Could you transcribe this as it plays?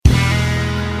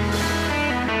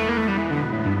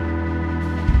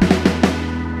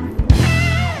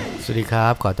วัสดีครั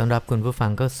บขอต้อนรับคุณผู้ฟั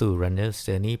งเข้าสู่ Runner's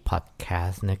Journey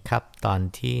Podcast นะครับตอน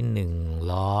ที่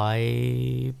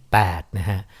108นะ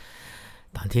ฮะ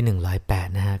ตอนที่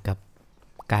108นะฮะกับ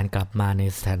การกลับมาใน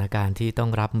สถานการณ์ที่ต้อ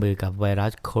งรับมือกับไวรั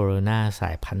สโคโรนาส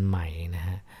ายพันธุ์ใหม่นะฮ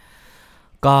ะ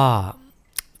ก็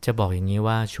จะบอกอย่างนี้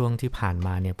ว่าช่วงที่ผ่านม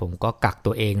าเนี่ยผมก็กัก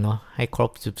ตัวเองเนาะให้คร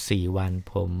บ14วัน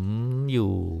ผมอ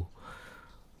ยู่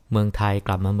เมืองไทยก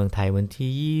ลับมาเมืองไทยวัน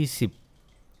ที่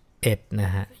21น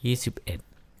ะฮะ21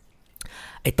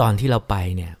ไอตอนที่เราไป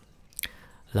เนี่ย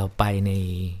เราไปใน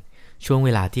ช่วงเว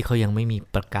ลาที่เขายังไม่มี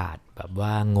ประกาศแบบว่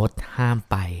างดห้าม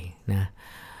ไปนะ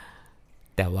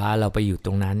แต่ว่าเราไปอยู่ต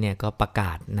รงนั้นเนี่ยก็ประก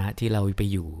าศนะที่เราไป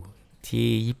อยู่ที่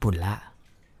ญี่ปุ่นละ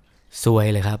ซวย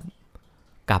เลยครับ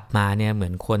กลับมาเนี่ยเหมื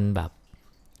อนคนแบบ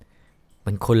เห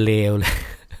มือนคนเลวเลย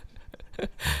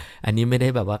อันนี้ไม่ได้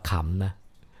แบบว่าขำนะ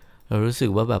เรารู้สึก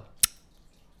ว่าแบบ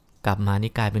กลับมา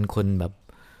นี่กลายเป็นคนแบบ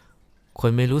ค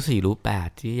นไม่รู้สี่รู้แปด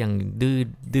ที่ยัง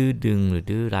ดื้อดึงหรือ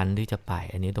ดื้อรั้นที่จะไป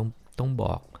อันนี้ต้องบ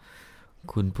อก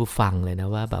คุณผู้ฟังเลยนะ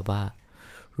ว่าแบบว่า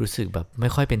รู้สึกแบบไม่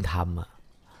ค่อยเป็นธรรมอ่ะ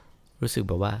รู้สึกแ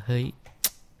บบว่าเฮ้ย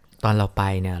ตอนเราไป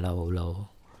เนี่ยเร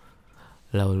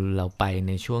าไปใ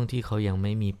นช่วงที่เขายังไ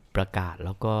ม่มีประกาศแ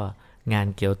ล้วก็งาน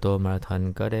เกียวโตมาราธอน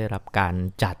ก็ได้รับการ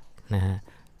จัดนะฮะ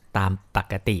ตามป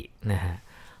กตินะฮะ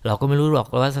เราก็ไม่รู้หรอก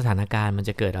ว่าสถานการณ์มันจ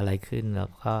ะเกิดอะไรขึ้นแล้ว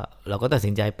ก็เราก็ตัด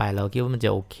สินใจไปเราคิดว่ามันจะ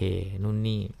โอเคนู่น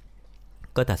นี่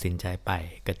ก็ตัดสินใจไป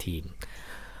กับทีม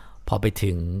พอไป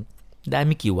ถึงได้ไ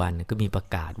ม่กี่วันก็มีประ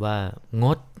กาศว่าง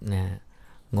ดนะ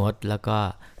งดแล้วก็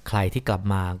ใครที่กลับ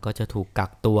มาก็จะถูกกั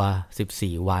กตัว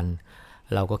14วัน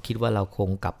เราก็คิดว่าเราคง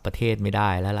กลับประเทศไม่ได้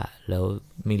แล้วล่ะแล้ว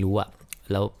ไม่รู้อะ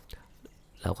แล้ว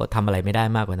เราก็ทำอะไรไม่ได้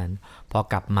มากกว่านั้นพอ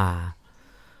กลับมา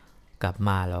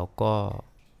เรา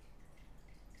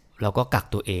ก็กัก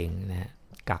ตัวเองนะ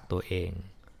กักตัวเอง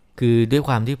คือด้วยค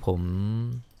วามที่ผม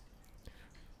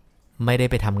ไม่ได้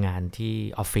ไปทำงานที่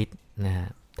ออฟฟิศนะฮะ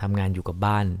ทำงานอยู่กับ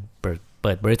บ้านเ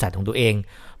ปิดบริษัทของตัวเอง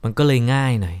มันก็เลยง่า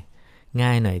ยหน่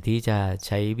อยที่จะใ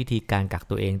ช้วิธีการกัก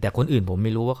ตัวเองแต่คนอื่นผมไ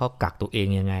ม่รู้ว่าเขากักตัวเอง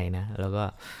ยังไงนะแล้วก็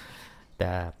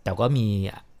แต่ก็มี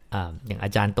อย่างอา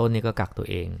จารย์ต้นนี่ก็กักตัว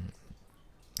เอง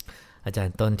อาจาร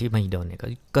ย์ต้นที่มหิดลเนี่ย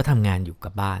ก็ทำงานอยู่กั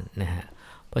บบ้านนะฮะ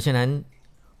เพราะฉะนั้น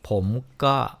ผม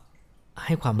ก็ใ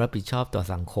ห้ความรับผิดชอบต่อ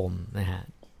สังคมนะฮะ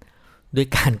ด้วย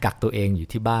การกักตัวเองอยู่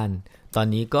ที่บ้านตอน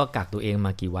นี้ก็กักตัวเองม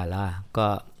ากี่วันแล้ว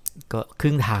ก็ค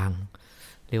รึ่งทาง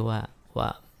เรียกว่า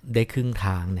ได้ครึ่งท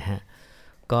างนะฮะ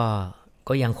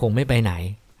ก็ยังคงไม่ไปไหน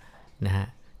นะฮะ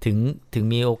ถึง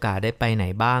มีโอกาสได้ไปไหน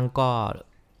บ้างก็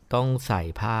ต้องใส่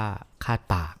ผ้าคาด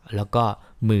ปากแล้วก็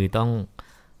มือต้อง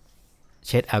เ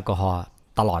ช็ดแอลกอฮอล์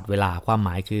ตลอดเวลาความหม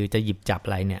ายคือจะหยิบจับอ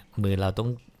ะไรเนี่ยมือเราต้อง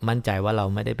มั่นใจว่าเรา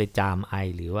ไม่ได้ไปจามไอ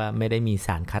หรือว่าไม่ได้มีส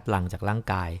ารคัดหลั่งจากร่าง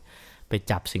กายไป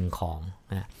จับสิ่งของ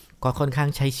นะก็ค่อนข้าง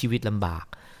ใช้ชีวิตลำบาก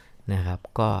นะครับ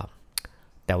ก็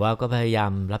แต่ว่าก็พยายา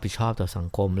มรับผิดชอบต่อสัง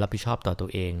คมรับผิดชอบต่อตัว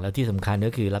เองแล้วที่สำคัญ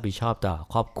ก็คือรับผิดชอบต่อ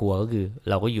ครอบครัวก็คือ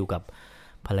เราก็อยู่กับ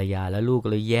ภรรยาและลูกก็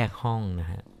เลยแยกห้องนะ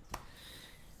ฮะ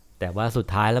แต่ว่าสุด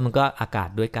ท้ายแล้วมันก็อากาศ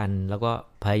ด้วยกันแล้วก็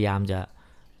พยายามจะ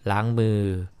ล้างมือ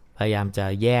พยายามจะ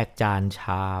แยกจานช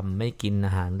ามไม่กินอ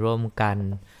าหารร่วมกัน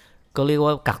ก็เรียก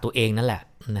ว่ากักตัวเองนั่นแหละ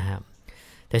นะครับ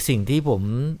แต่สิ่งที่ผม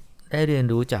ได้เรียน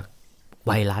รู้จากไ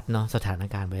วรัสเนาะสถาน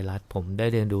การณ์ไวรัสผมได้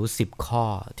เรียนรู้10ข้อ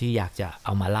ที่อยากจะเอ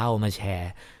ามาเล่ามาแช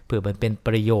ร์เพื่อมันเป็นป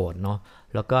ระโยชน์เนาะ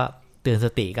แล้วก็เตือนส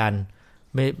ติกัน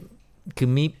ไม่คือ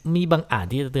มีบางอ่าน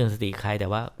ที่จะเตือนสติใครแต่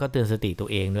ว่าก็เตือนสติตัว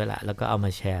เองด้วยแหละแล้วก็เอาม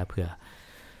าแชร์เ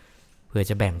พื่อ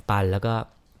จะแบ่งปันแล้วก็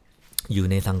อยู่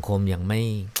ในสังคมอย่างไ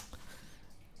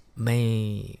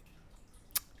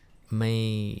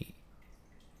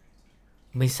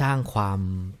ม่สร้างความ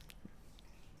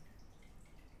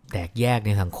แตกแยกใ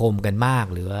นสังคมกันมาก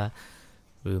หรือ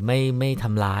ไม่ท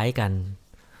ำร้ายกัน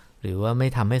หรือว่าไม่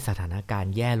ทำให้สถานการ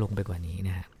ณ์แย่ลงไปกว่านี้น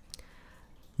ะฮะ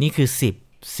นี่คือ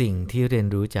10สิ่งที่เรียน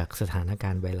รู้จากสถานกา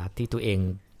รณ์ไวรัสที่ตัวเอง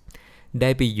ได้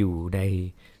ไปอยู่ใน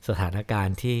สถานการ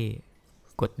ณ์ที่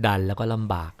กดดันแล้วก็ล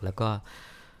ำบากแล้ว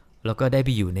ก็ได้ไป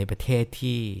อยู่ในประเทศ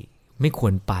ที่ไม่คว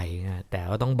รไปนะแต่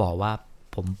ก็ต้องบอกว่า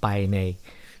ผมไปใน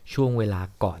ช่วงเวลา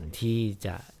ก่อนที่จ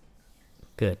ะ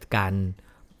เกิดการ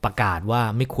ประกาศว่า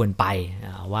ไม่ควรไป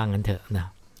ว่างั้นเถอะนะ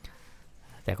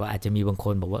แต่ก็อาจจะมีบางค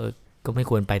นบอกว่าก็ไม่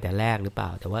ควรไปแต่แรกหรือเปล่า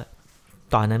แต่ว่า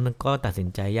ตอนนั้นมันก็ตัดสิน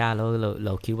ใจยากแล้วเร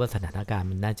าคิดว่าสถานการณ์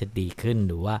มันน่าจะดีขึ้น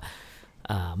หรือว่า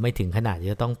ไม่ถึงขนาดที่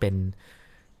จะต้องเป็น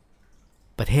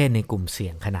ประเทศในกลุ่มเสี่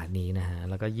ยงขนาดนี้นะฮะ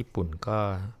แล้วก็ญี่ปุ่น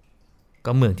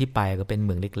ก็เมืองที่ไปก็เป็นเ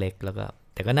มืองเล็กๆแล้วก็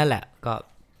แต่ก็นั่นแหละ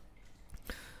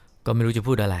ก็ไม่รู้จะ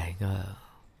พูดอะไร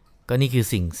ก็นี่คือ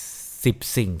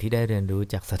สิ่งที่ได้เรียนรู้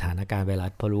จากสถานการณ์ไวรั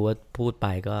สเพราะรู้ว่าพูดไป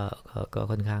ก็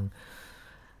ค่อนข้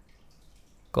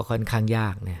างยา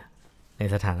กเนี่ย ใน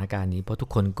สถานการณ์นี้เพราะทุก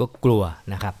คนก็กลัว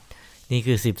นะครับนี่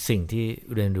คือ10สิ่งที่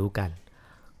เรียนรู้กัน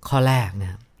ข้อแรกน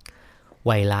ะไ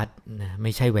วรัสนะไ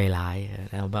ม่ใช่ไวร้าย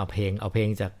เอาเพล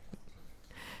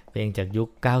งจากยุค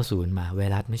90มาไว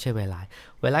รัสไม่ใช่ไวรัส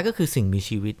ไวรัสก็คือสิ่งมี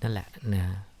ชีวิตนั่นแหละนะ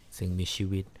สิ่งมีชี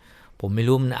วิตผมไม่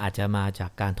รู้มันอาจจะมาจา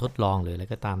กการทดลองหรืออะไร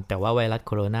ก็ตามแต่ว่าไวรัสโ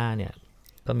คโรนาเนี่ย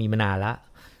ก็มีมานานละ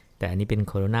แต่อันนี้เป็น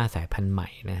โคโรนาสายพันธุ์ใหม่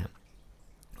นะครับ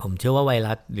ผมเชื่อว่าไว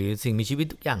รัสหรือสิ่งมีชีวิต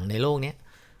ทุกอย่างในโลกนี้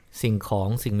สิ่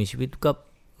งมีชีวิตก็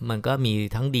มันก็มี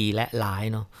ทั้งดีและร้าย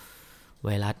เนาะไว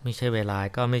รัสไม่ใช่ไวรัส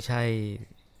ก็ไม่ใช่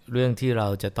เรื่องที่เรา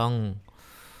จะต้อง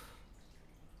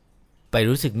ไป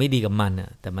รู้สึกไม่ดีกับมันอะ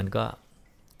แต่มันก็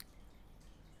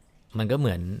เหมือนมันก็เห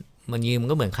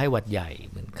มือนไข้หวัดใหญ่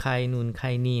เหมือนไข้นู่นไข้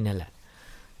นี่นั่นแหละ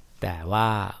แต่ว่า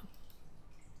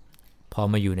พอ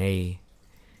มาอยู่ใ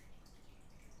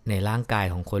นร่างกาย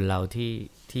ของคนเรา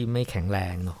ที่ไม่แข็งแร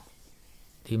งเนาะ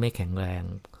ที่ไม่แข็งแรง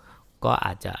ก็อ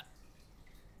าจ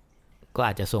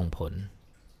จะส่งผล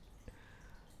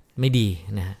ไม่ดี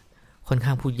นะค่อนข้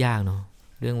างพูดยากเนาะ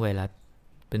เรื่องไวรัส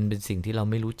เป็นสิ่งที่เรา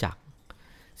ไม่รู้จัก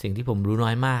สิ่งที่ผมรู้น้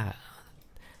อยมาก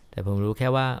แต่ผมรู้แค่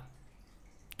ว่า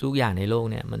ทุกอย่างในโลก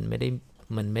เนี่ยมันไม่ไ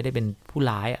ด้เป็นผู้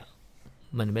ร้ายอ่ะ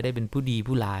มันไม่ได้เป็นผู้ดี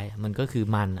ผู้ร้ายมันก็คือ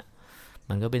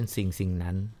มันก็เป็นสิ่ง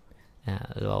นั้นนะ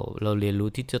เราเรียนรู้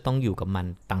ที่จะต้องอยู่กับมัน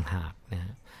ต่างหากน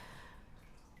ะ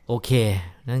โอเค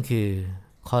นั่นคือ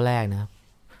ข้อแรกนะ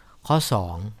ข้อ2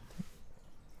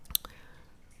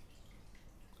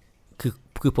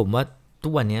คือผมว่าทุ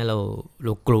กวันนี้เรา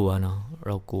กลัวเนาะเ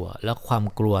รากลัวแล้วความ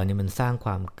กลัวเนี่ยมันสร้างค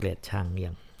วามเกลียดชังอ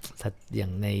ย่า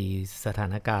งในสถา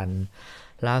นการณ์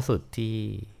ล่าสุดที่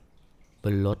บ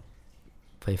นรถ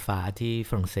ไฟฟ้าที่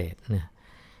ฝรั่งเศสเนี่ย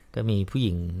ก็มีผู้ห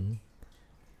ญิง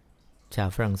ชาว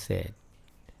ฝรั่งเศส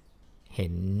เห็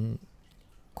น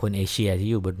คนเอเชียที่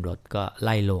อยู่บนรถก็ไ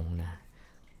ล่ลงนะ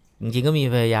จริงๆก็มี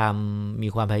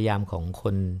ความพยายามของค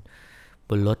น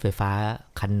บนรถไฟฟ้า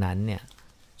คันนั้นเนี่ย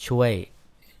ช่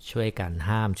วยกัน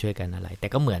ห้ามช่วยกันอะไรแต่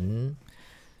ก็เหมือน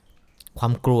ควา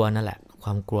มกลัวนั่นแหละคว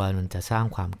ามกลัวมันจะสร้าง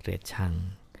ความเกลียดชัง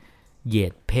เหยีย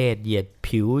ดเพศเหยียด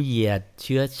ผิวเหยียดเ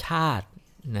ชื้อชาติ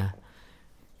นะ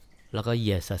แล้วก็เห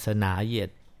ยียดศาสนาเหยียด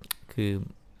คือ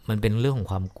มันเป็นเรื่องของ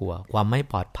ความกลัวความไม่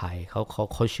ปลอดภัยเ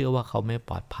ขาเชื่อว่าเขาไม่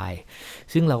ปลอดภัย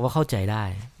ซึ่งเราก็เข้าใจได้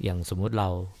อย่างสมมุติเร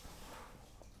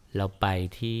าไป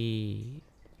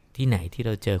ที่ไหนที่เ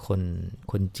ราเจอ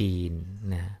คนจีน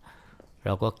นะเร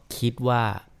าก็คิดว่า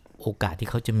โอกาสที่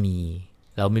เขาจะมี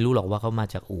เราไม่รู้หรอกว่าเขามา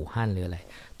จากอู่ฮั่นหรืออะไร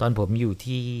ตอนผมอยู่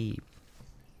ที่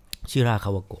ชิราค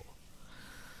าวาโกะ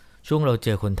ช่วงเราเจ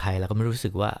อคนไทยเราก็ไม่รู้สึ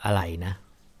กว่าอะไรนะ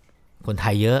คนไท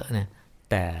ยเยอะนะ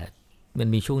แต่มัน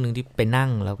มีช่วงนึงที่ไปนั่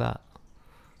งแล้วก็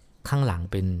ข้างหลัง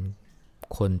เป็น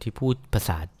คนที่พูดภาษ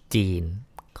าจีน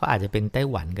เขาอาจจะเป็นไต้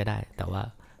หวันก็ได้แต่ว่า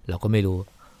เราก็ไม่รู้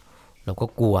เราก็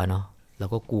กลัวเนาะเรา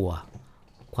ก็กลัว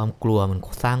ความกลัวมัน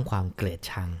สร้างความเกลียด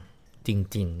ชังจ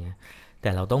ริงๆนะแต่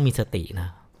เราต้องมีสตินะ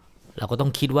เราก็ต้อ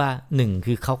งคิดว่า1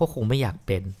คือเขาก็คงไม่อยากเ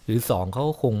ป็นหรือ2เขา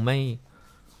ก็คงไม่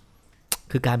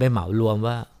คือการไปเหมารวม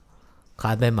ว่าก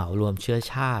ารไปเหมารวมเชื้อ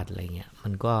ชาติอะไรเงี้ยมั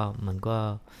นก็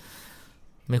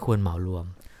ไม่ควรเหมารวม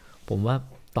ผมว่า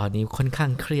ตอนนี้ค่อนข้า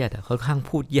งเครียดค่อนข้าง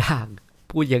พูดยาก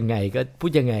พูดยังไง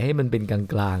ให้มันเป็นกลา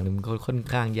งๆมันก็ค่อน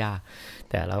ข้างยาก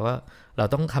แต่เรา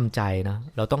ต้องทำใจนะ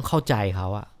เราต้องเข้าใจเขา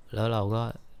อะแล้วเราก็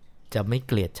จะไม่เ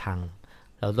กลียดชัง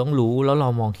เราต้องรู้แล้วเรา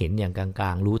มองเห็นอย่างกลา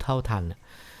งๆรู้เท่าทัน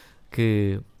คือ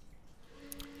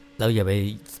เราอย่าไป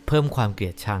เพิ่มความเกลี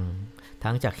ยดชัง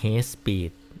ทั้งจาก hate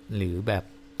speech หรือแบบ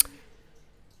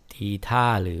ทีท่า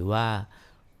หรือว่า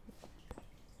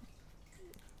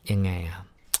ยังไงครับ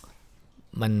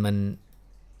มัน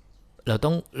เรา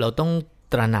ต้อง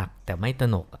ตระหนักแต่ไม่ตระ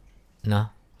หนกเนาะ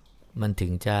มันถึ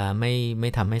งจะไม่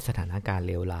ทำให้สถานการณ์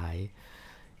เลวร้าย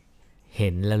เห็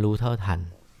นและรู้เท่าทัน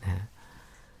นะ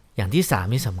อย่างที่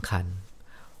3ที่สำคัญ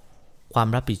ความ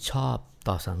รับผิดชอบ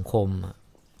ต่อสังคม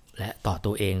และต่อ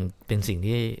ตัวเองเป็นสิ่ง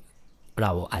ที่เร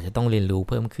าอาจจะต้องเรียนรู้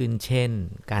เพิ่มขึ้นเช่น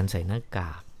การใส่หน้าก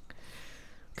าก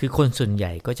คือคนส่วนให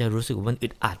ญ่ก็จะรู้สึกว่ามันอึ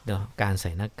ดอัดเนาะการใ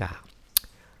ส่หน้ากาก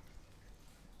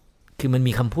คือมัน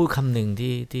มีคำพูดคำหนึ่ง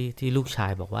ที่ลูกชา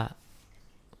ยบอกว่า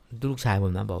ลูกชายผ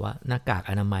มนะบอกว่าหน้ากาก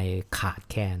อนามัยขาด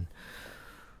แคลน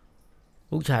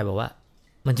ลูกชายบอกว่า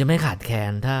มันจะไม่ขาดแคล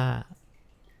น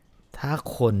ถ้า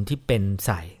คนที่เป็นใ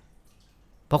ส่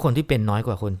เพราะคนที่เป็นน้อยก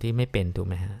ว่าคนที่ไม่เป็นถูก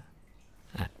ไหมฮะ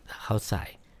เขาใส่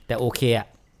แต่โอเคอะ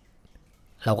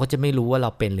เราก็จะไม่รู้ว่าเรา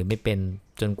เป็นหรือไม่เป็น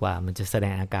จนกว่ามันจะแสด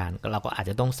งอาการเราก็อาจ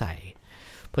จะต้องใส่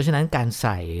เพราะฉะนั้นการใ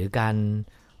ส่หรือการ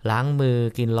ล้างมือ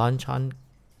กินร้อนช้อน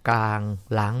กลาง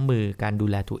ล้างมือการดู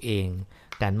แลตัวเอง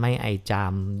การไม่ไอจา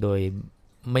มโดย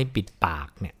ไม่ปิดปาก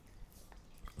เนี่ย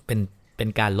เป็น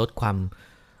การลดความ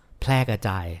แพร่กระจ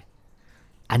าย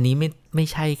อันนี้ไม่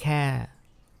ใช่แ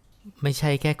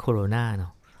ค่โคโรนาเนา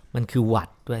ะมันคือหวัด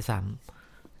ด้วยซ้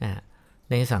ำนะ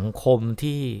ในสังคม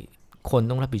ที่คน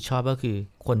ต้องรับผิดชอบก็คือ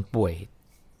คนป่วย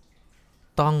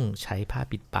ต้องใช้ผ้า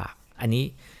ปิดปากอัน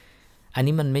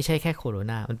นี้มันไม่ใช่แค่โคโร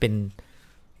นามันเ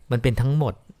ป็นทั้งหม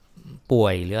ดป่ว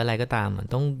ยหรืออะไรก็ตามมัน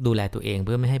ต้องดูแลตัวเองเ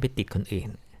พื่อไม่ให้ไปติดคนอื่น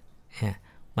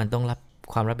มันต้องรับ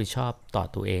ความรับผิดชอบต่อ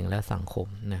ตัวเองและสังคม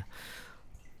นะ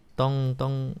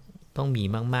ต้องมี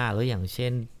มากๆแล้วอย่างเช่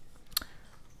น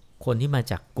คนที่มา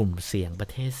จากกลุ่มเสี่ยงประ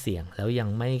เทศเสี่ยงแล้วยัง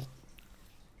ไม่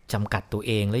จำกัดตัวเ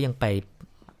องแล้วยังไ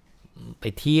ป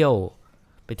เที่ย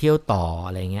วต่ออ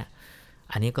ะไรเงี้ย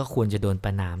อันนี้ก็ควรจะโดนปร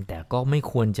ะณามแต่ก็ไม่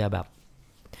ควรจะแบบ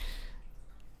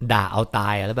ด่าเอาตา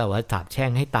ยแล้วแบบว่าสาปแช่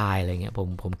งให้ตายอะไรเงี้ย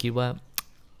ผมคิดว่า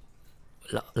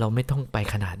เราไม่ต้องไป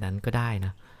ขนาดนั้นก็ได้น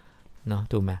ะเนาะ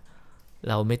ถูกไหม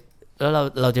เราไม่แล้ว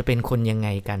เราจะเป็นคนยังไง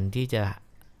กันที่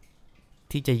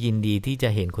จะยินดีที่จะ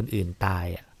เห็นคนอื่นตาย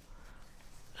อ่ะ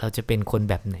เราจะเป็นคน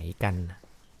แบบไหนกัน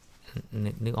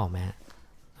นึกออกไหมฮะ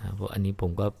อันนี้ผ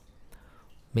มก็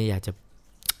ไม่อยากจะ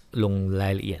ลงรา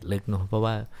ยละเอียดลึกเนาะเพราะ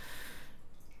ว่า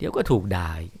เดี๋ยวก็ถูกด่า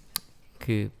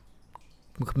คือ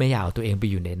ไม่อยากเอาตัวเองไป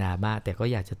อยู่ในดราม่าแต่ก็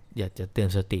อยากจะเตือน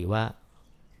สติว่า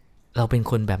เราเป็น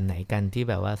คนแบบไหนกันที่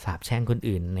แบบว่าสาปแช่งคน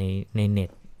อื่นในเน็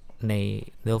ตใน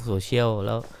โลกโซเชียล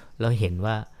แล้วเห็น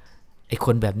ว่าไอ้ค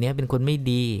นแบบนี้เป็นคนไม่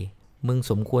ดีมึง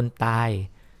สมควรตาย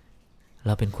เร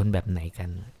าเป็นคนแบบไหนกัน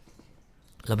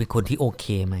เราเป็นคนที่โอเค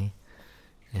ไหม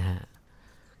นะฮะ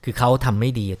คือเขาทำไม่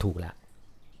ดีถูกแล้ว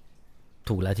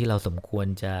ที่เราสมควร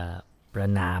จะประ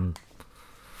ณาม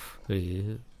หรือ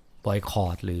บอยคอ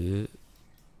ตหรือ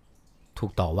ถู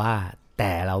กต่อว่าแ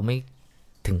ต่เราไม่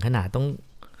ถึงขนาดต้อง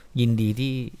ยินดี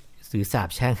ที่สื่อสาป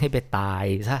แช่งให้ไปตาย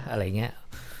ซะอะไรเงี้ย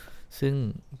ซึ่ง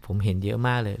ผมเห็นเยอะม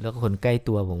ากเลยแล้วก็คนใกล้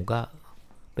ตัวผมก็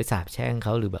ไปสาปแช่งเข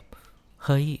าหรือแบบเ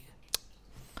ฮ้ย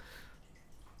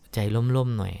ใจล่ม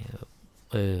ๆหน่อย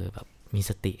แบบมี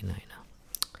สติหน่อยนะ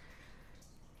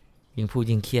ยิ่งพูด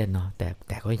ยิ่งเครียดเนาะแ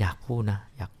ต่ก็อยากพูดนะ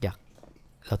อยาก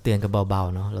เราเตือนกันเบา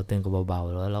ๆเนาะเราเตือนกันเบาๆ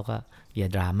แล้วเราก็อย่า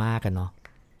ดราม่ากันเนาะ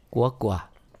กลัว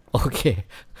โอเค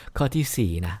ข้อ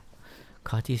ที่4นะ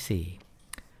ข้อที่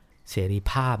4เสรี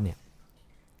ภาพเนี่ย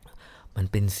มัน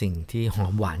เป็นสิ่งที่หอ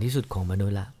มหวานที่สุดของมนุ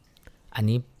ษย์ละอัน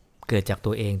นี้เกิดจาก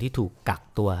ตัวเองที่ถูกกัก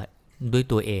ตัวด้วย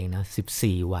ตัวเองนะ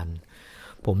14 วัน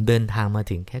ผมเดินทางมา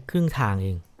ถึงแค่ครึ่งทางเอ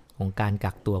งของการ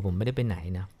กักตัวผมไม่ได้ไปไหน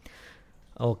นะ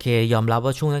โอเคยอมรับ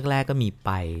ว่าช่วงแรกๆก็มีไป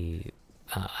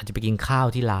อาจจะไปกินข้าว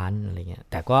ที่ร้านอะไรเงี้ย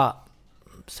แต่ก็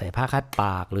ใส่ผ้าคัดป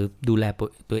ากหรือดูแล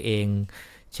ตัวเอง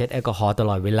เช็ดแอลกอฮอล์ต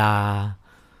ลอดเวลา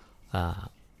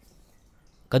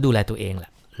ก็ดูแลตัวเองแหล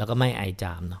ะแล้วก็ไม่ไอจ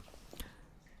ามเนาะ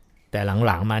แต่ห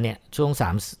ลังๆมาเนี่ยช่วง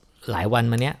หลายวัน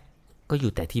มาเนี้ยก็อ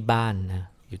ยู่แต่ที่บ้านนะ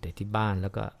อยู่แต่ที่บ้านแล้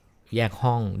วก็แยก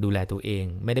ห้องดูแลตัวเอง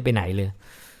ไม่ได้ไปไหนเลย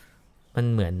มัน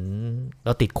เหมือนเร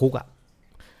าติดคุกอะ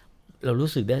เรารู้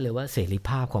สึกได้เลยว่าเสรีภ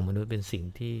าพของมนุษย์เป็นสิ่ง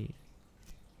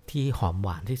ที่หอมหว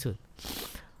านที่สุด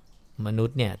มนุษ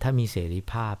ย์เนี่ยถ้ามีเสรี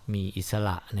ภาพมีอิสร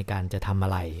ะในการจะทำอะ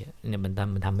ไรเนี่ยมั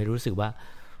นทำให้รู้สึกว่า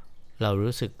เรา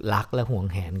รู้สึกรักและหวง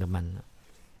แหนกับมัน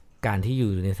การที่อ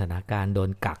ยู่ในสถานการณ์โดน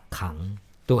กักขัง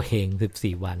ตัวเอง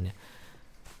14 วันเนี่ย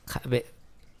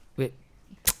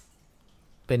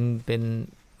เป็น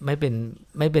ไม่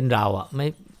เป็นเราอ่ะ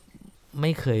ไ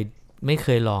ม่เค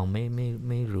ยลอง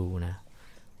ไม่รู้นะ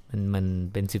มัน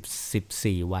เป็น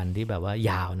14 วันที่แบบว่า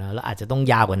ยาวนะแล้วอาจจะต้อง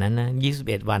ยาวกว่านั้นนะ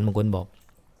21 วันบางคนบอก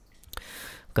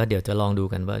ก็เดี๋ยวจะลองดู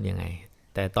กันว่ายังไง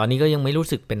แต่ตอนนี้ก็ยังไม่รู้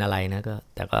สึกเป็นอะไรนะก็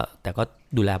แต่ก็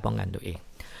ดูแลป้องกันตัวเอง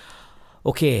โอ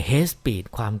เค hate speech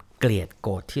ความเกลียดโก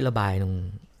รธที่ระบายลง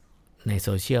ในโซ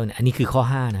เชียลเนี่ยอันนี้คือข้อ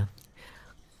5นะ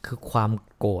คือความ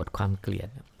โกรธความเกลียด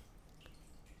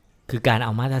คือการเอ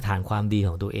ามาตรฐานความดีข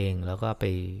องตัวเองแล้วก็ไ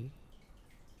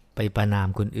ปประณาม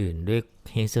คนอื่นด้วย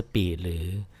hate speech หรือ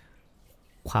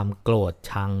ความโกรธ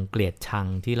ชังเกลียดชัง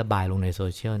ที่ระบายลงในโซ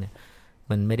เชียลเนี่ย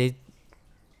มันไม่ไ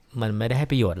ด้ให้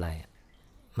ประโยชน์อะไร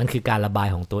มันคือการระบาย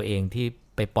ของตัวเองที่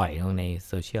ไปปล่อยลงใน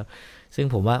โซเชียลซึ่ง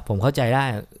ผมเข้าใจได้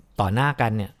ต่อหน้ากั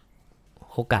นเนี่ย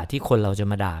โอกาสที่คนเราจะ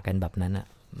มาด่ากันแบบนั้นอ่ะ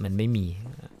มันไม่มี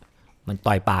มัน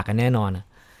ต่อยปากกันแน่นอนนะ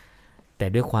แต่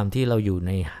ด้วยความที่เราอยู่ใ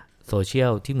นโซเชีย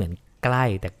ลที่เหมือนใกล้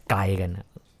แต่ไกลกัน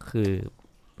คือ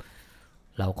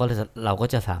เราก็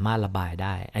จะสามารถระบายไ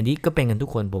ด้อันนี้ก็เป็นกันทุก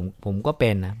คนผมก็เป็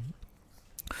นนะ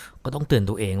ก็ต้องเตือน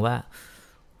ตัวเองว่า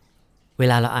เว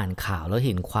ลาเราอ่านข่าวแล้วเ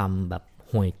ห็นความแบบ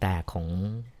ห่วยแตกของ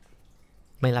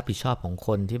ไม่รับผิดชอบของค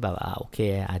นที่แบบโอเค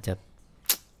อาจจะ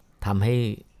ทำให้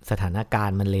สถานการ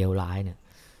ณ์มันเลวร้ายเนี่ย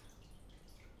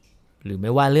หรือไ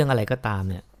ม่ว่าเรื่องอะไรก็ตาม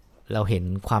เนี่ยเราเห็น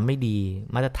ความไม่ดี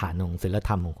มาตรฐานของศีลธ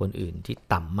รรมของคนอื่นที่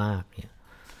ต่ำมากเนี่ย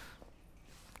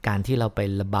การที่เราไป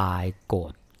ระบายโกร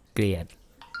ธเกลียด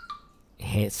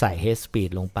ใส่ hate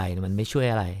speech ลงไปมันไม่ช่วย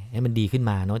อะไรให้มันดีขึ้น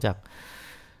มานอกจา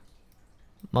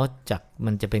ก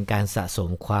มันจะเป็นการสะสม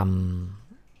ความ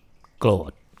โกร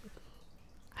ธ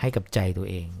ให้กับใจตัว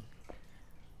เอง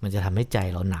มันจะทำให้ใจ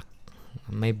เราหนัก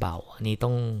ไม่เบาอันนี้ต้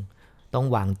อง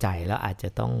วางใจแล้วอาจจะ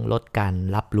ต้องลดการ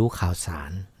รับรู้ข่าวสา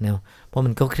รเนาะเพราะมั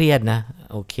นก็เครียดนะ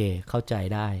โอเคเข้าใจ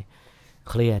ได้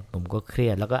เครียดผมก็เครี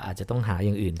ยดแล้วก็อาจจะต้องหาอ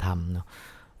ย่างอื่นทำเนาะ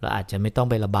แล้วอาจจะไม่ต้อง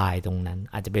ไประบายตรงนั้น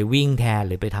อาจจะไปวิ่งแทน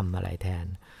หรือไปทำอะไรแทน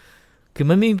คือ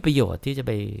มันไม่มีประโยชน์ที่จะไ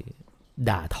ป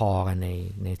ด่าทอกัน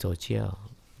ในโซเชียล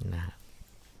นะ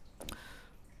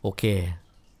โอเค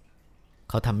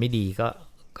เขาทำไม่ดี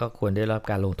ก็ควรได้รับ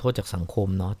การลงโทษจากสังคม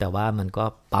เนาะแต่ว่ามันก็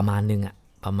ประมาณนึงอะ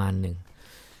ประมาณนึง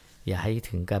อย่าให้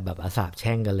ถึงกับแบบอาสาบแ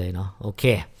ช่งกันเลยเนาะโอเค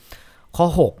ข้อ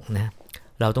6นะ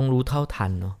เราต้องรู้เท่าทั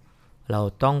นเนาะเรา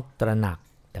ต้องตระหนัก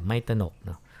แต่ไม่ตระหนกเ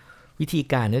นาะวิธี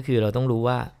การก็คือเราต้องรู้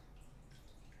ว่า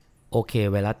โอเค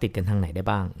ไวรัสติดกันทางไหนได้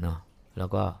บ้างเนาะแล้ว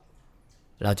ก็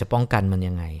เราจะป้องกันมัน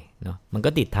ยังไงเนาะมันก็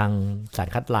ติดทางสาร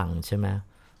คัดหลั่งใช่ไหม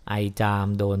ไอจาม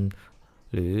โดน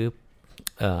หรือ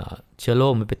เชื้อโร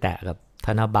คมันไปแตะกับธ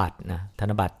นบัตรนะธ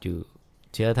นบัตรอยู่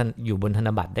เชื้ออยู่บนธน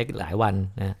บัตรได้หลายวัน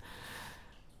นะ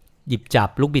หยิบจับ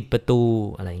ลูกบิดประตู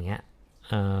อะไรเงี้ย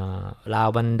ราว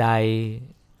บันได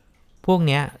พวกเ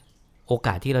นี้ยโอก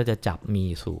าสที่เราจะจับมี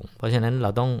สูงเพราะฉะนั้นเรา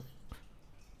ต้อง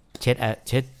เช็ด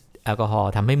แอลกอฮอ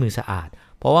ล์ทำให้มือสะอาด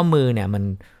เพราะว่ามือเนี่ยมัน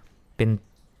เป็น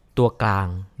ตัวกลาง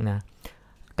นะ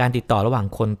การติดต่อระหว่าง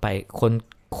คน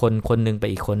นึงไป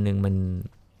อีกคนนึงมัน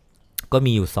ก็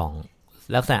มีอยู่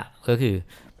2ลักษณะก็คือ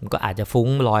มันก็อาจจะฟุ้ง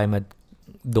ลอยมา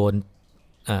โดน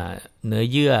เนื้อ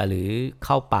เยื่อหรือเ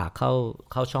ข้าปากเ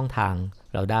ข้าช่องทาง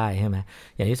เราได้ใช่ไหม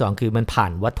อย่างที่2คือมันผ่า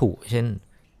นวัตถุเช่น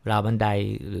ราวบันได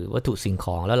หรือวัตถุสิ่งข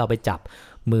องแล้วเราไปจับ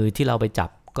มือที่เราไปจับ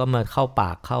ก็มาเข้าป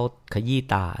ากเข้าขยี้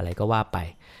ตาอะไรก็ว่าไป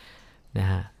นะ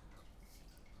ฮะ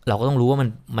เราก็ต้องรู้ว่า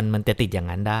มันจะติดอย่าง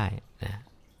นั้นได้นะ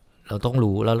เราต้อง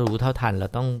รู้เรารู้เท่าทันเรา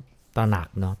ต้องตระหนัก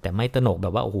เนาะแต่ไม่ตระหนกแบ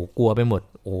บว่าโอ้โหกลัวไปหมด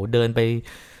โอ้โหเดินไป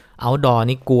outdoor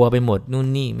นี่กลัวไปหมดนู่น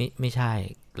นี่ไม่ใช่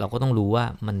เราก็ต้องรู้ว่า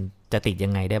มันจะติดยั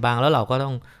งไงได้บ้างแล้วเราก็ต้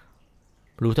อง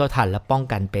รู้เท่าทันและป้อง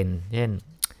กันเป็นเช่น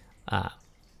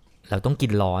เราต้องกิ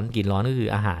นร้อนก็คือ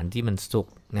อาหารที่มันสุก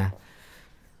นะ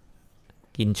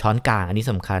กินช้อนกลางอันนี้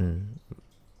สำคัญ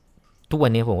ทุกวั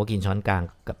นนี้ผมก็กินช้อนกลาง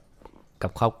กั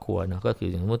บครอบครัวเนาะก็คือ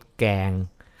สมมติแกง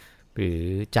หรือ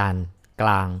จานกล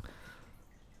าง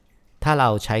ถ้าเรา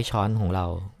ใช้ช้อนของเรา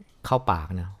เข้าปาก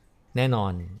นะแน่นอ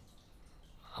น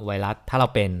ไวรัสถ้าเรา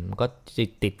เป็นมันก็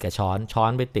ติดกับช้อ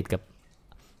นไปติดกับ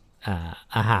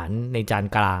อาหารในจาน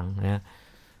กลางนะ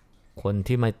คน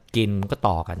ที่มากินก็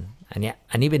ต่อกันอัน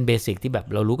นี้เป็นเบสิกที่แบบ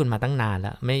เรารู้กันมาตั้งนานแ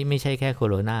ล้วไม่ใช่แค่โค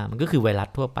โรนามันก็คือไวรัส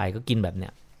ทั่วไปก็กินแบบเนี้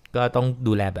ยก็ต้อง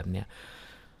ดูแลแบบเนี้ย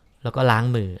แล้วก็ล้าง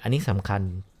มืออันนี้สำคัญ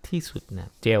ที่สุดนะ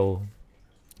เจล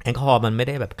แอลกอฮอล์มันไม่ไ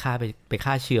ด้แบบไป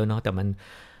ฆ่าเชื้อเนาะแต่มัน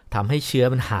ทำให้เชื้อ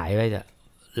มันหายไป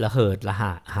ระเหิด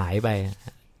หาย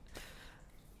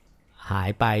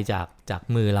ไปจาก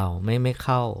มือเราไม่เ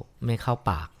ข้า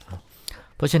ปาก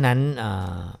เพราะฉะนั้น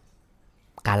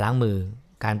การล้างมือ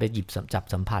การไปหยิบจับ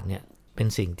สัมผัสเนี่ยเป็น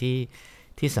สิ่ง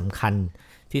ที่สำคัญ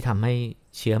ที่ทำให้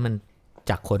เชื้อมัน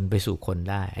จากคนไปสู่คน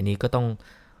ได้อันนี้ก็ต้อง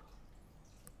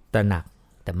ตระหนัก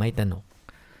แต่ไม่ตระหนก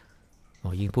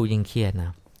ยิ่งพูดยิ่งเครียดน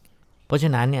ะเพราะฉ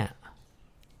ะนั้นเนี่ย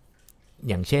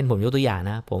อย่างเช่นผมยกตัวอย่าง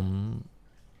นะ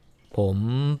ผม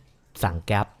สั่งแ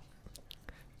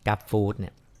ก๊ปฟู้ดเ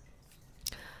นี่ย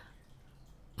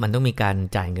มันต้องมีการ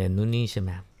จ่ายเงินนู่นนี่ใช่ไหม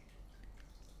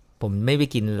ผมไม่ไป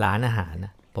กินร้านอาหารน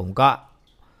ะผมก็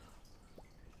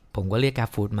เรียกแก๊ป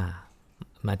ฟู้ดม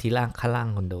าที่ข้างล่าง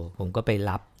คอนโดผมก็ไป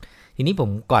รับทีนี้ผม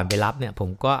ก่อนไปรับเนี่ยผม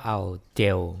ก็เอาเจ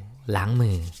ลล้างมื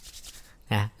อ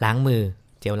นะล้างมือ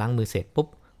เจลล้างมือเสร็จปุ๊บ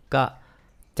ก็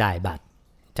จ่ายบัตร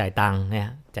จ่ายตังค์เนี่ย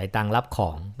จ่ายตังค์รับข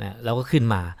องนะแล้วก็ขึ้น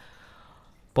มา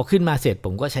พอขึ้นมาเสร็จผ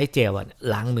มก็ใช้เจล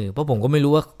ล้างมือเพราะผมก็ไม่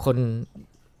รู้ว่าคน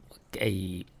ไอ้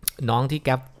น้องที่แ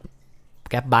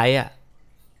ก๊ปไบค์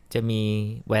จะมี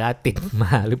ไวรัสติดม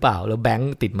าหรือเปล่าแล้วแบง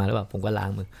ค์ติดมาหรือเปล่าผมก็ล้าง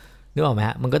มือนึกออกไหมฮ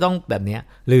ะมันก็ต้องแบบนี้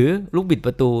หรือลูกบิดป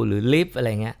ระตูหรือลิฟต์อะไร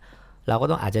เงี้ยเราก็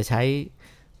ต้องอาจจะใช้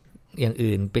อย่าง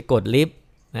อื่นไปกดลิฟต์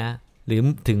นะหรือ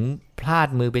ถึงพลาด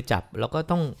มือไปจับเราก็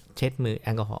ต้องเช็ดมือแอ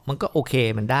ลกอฮอล์มันก็โอเค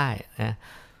มันได้นะ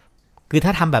คือถ้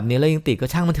าทำแบบนี้แล้วยังติดก็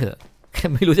ช่างมันเถอะ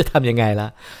ไม่รู้จะทำยังไงละ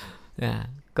นะ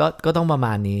ก็ต้องประม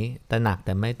าณนี้ตระหนักแ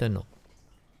ต่ไม่ตระหนก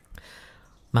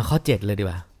มาข้อ7เลยดี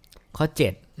กว่าข้อ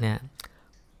7นะ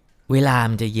เวลา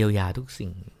มันจะเยียวยาทุกสิ่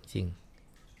งจริง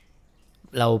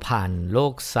เราผ่านโร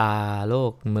คซาร์โร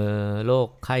คเมอร์โรค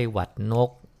ไข้หวัดน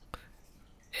ก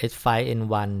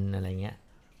H5N1 อะไรเงี้ย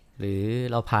หรือ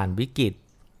เราผ่านวิกฤต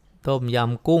ต้มย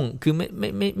ำกุ้งคือ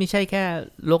ไม่ใช่แค่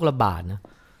โรคระบาดนะ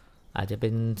อาจจะเป็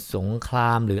นสงคร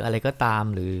ามหรืออะไรก็ตาม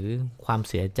หรือความ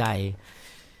เสียใจ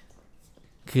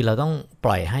คือเราต้องป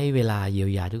ล่อยให้เวลาเยียว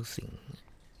ยาทุกสิ่ง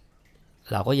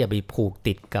เราก็อย่าไปผูก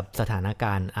ติดกับสถานก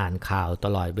ารณ์อ่านข่าวต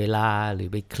ลอดเวลาหรือ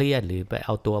ไปเครียดหรือไปเอ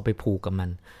าตัวไปผูกกับมัน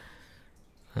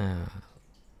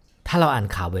ถ้าเราอ่าน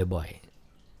ข่าวบ่อย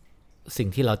ๆสิ่ง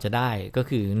ที่เราจะได้ก็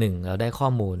คือ1เราได้ข้อ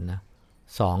มูลนะ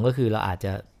2ก็คือเราอาจจ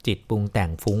ะจิตปรุงแต่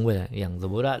งฟุ้งไปเลยอย่างส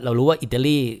มมติว่าเรารู้ว่าอิตา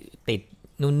ลีติด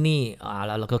นู่นนี่แ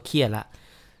ล้วเราก็เครียดละ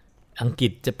อังกฤ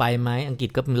ษจะไปไหมอังกฤษ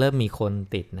ก็เริ่มมีคน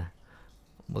ติดนะ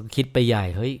คิดไปใหญ่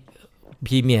เฮ้ยพ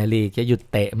รีเมียร์ลีกจะหยุด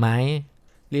เตะไหม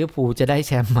ลิเวอร์พูลจะได้แ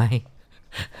ชมป์ไหม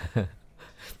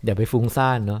อย่าไปฟุ้งซ่า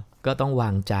นเนาะก็ต้องวา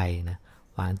งใจนะ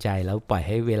วางใจแล้วปล่อยใ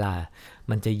ห้เวลา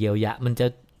มันจะเยียวยามันจะ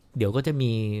เดี๋ยวก็จะ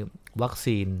มีวัค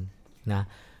ซีนนะ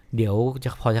เดี๋ยว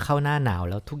พอจะเข้าหน้าหนาว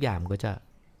แล้วทุกอย่างมัน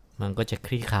ก็จะค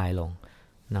ลี่คลายลง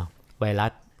เนาะไวรั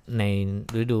สใน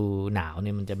ฤดูหนาวเ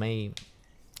นี่ยมันจะไ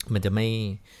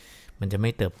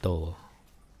ม่เติบโต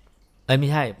ไม่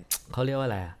ใช่เขาเรียกว่า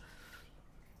อะไร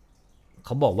เข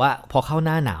าบอกว่าพอเข้าห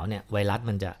น้าหนาวเนี่ยไวรัส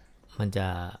มันจ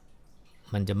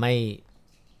ะไ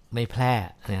ม่แพร่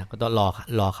เนี่ยก็ต้อง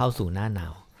รอเข้าสู่หน้าหนา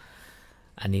ว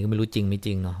อันนี้ก็ไม่รู้จริงไม่จ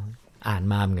ริงเนาะอ่าน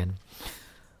มาเหมือนกัน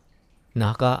เนา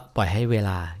ะก็ปล่อยให้เวล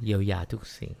าเยียวยาทุก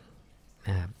สิ่งน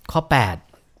ะครับข้อ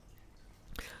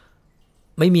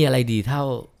8ไม่มีอะไรดีเท่า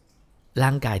ร่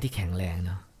างกายที่แข็งแรง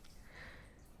เนาะ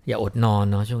อย่าอดนอน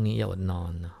เนาะช่วงนี้อย่าอดนอ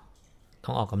นเนาะต้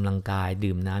องออกกำลังกาย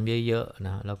ดื่มน้ำเยอะๆน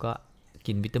ะแล้วก็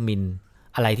กินวิตามิน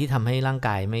อะไรที่ทำให้ร่างก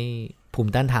ายไม่ภู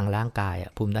มิต้านทานร่างกาย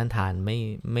ภูมิต้านทาน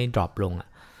ไม่ดรอปลง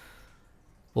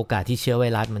โอกาสที่เชื้อไว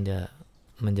รัสมัน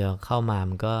จะเข้ามา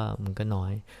มันก็น้อ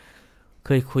ยเค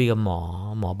ยคุยกับหมอ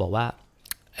บอกว่า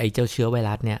ไอ้เจ้าเชื้อไว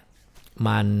รัสเนี่ย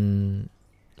มัน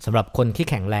สำหรับคนที่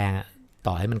แข็งแรง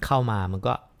ต่อให้มันเข้ามามัน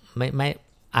ก็ไม่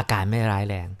อาการไม่ร้าย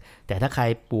แรงแต่ถ้าใคร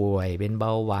ป่วยเป็นเบ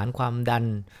าหวานความดัน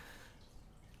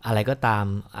อะไรก็ตาม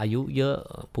อายุเยอะ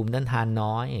ภูมิต้านทาน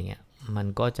น้อยอย่างเงี้ยมัน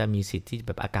ก็จะมีสิทธิ์ที่แ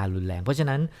บบอาการรุนแรงเพราะฉะ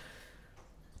นั้น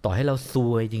ต่อให้เราซ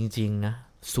วยจริงๆนะ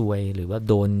ซวยหรือว่า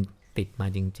โดนติดมา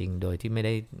จริงๆโดยที่ไม่ไ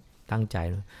ด้ตั้งใจ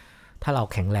ถ้าเรา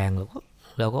แข็งแรง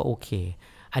เราก็โอเค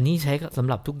อันนี้ใช้สำ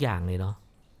หรับทุกอย่างเลยเนาะ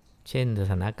เช่นส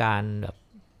ถานการณ์แบบ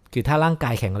คือถ้าร่างก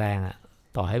ายแข็งแรง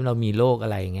ต่อให้เรามีโรคอะ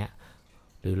ไรอย่างเงี้ย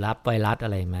หรือรับไวรัสอะ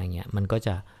ไรมาอย่างเงี้ยมัน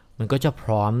ก็จะพ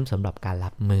ร้อมสำหรับการรั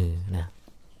บมือนะ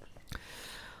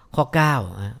ข้อ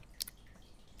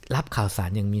9รับข่าวสาร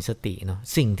อย่างมีสติเนาะ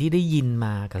สิ่งที่ได้ยินม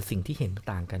ากับสิ่งที่เห็น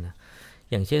ต่างกันนะ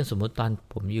อย่างเช่นสมมติตอน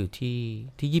ผมอยู่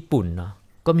ที่ญี่ปุ่นเนาะ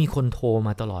ก็มีคนโทรม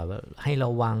าตลอดว่าให้ร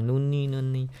ะวังนู่น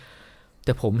นี่แ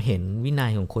ต่ผมเห็นวินั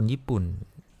ยของคนญี่ปุ่น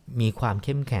มีความเ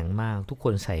ข้มแข็งมากทุกค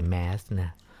นใส่แมสน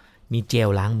ะมีเจล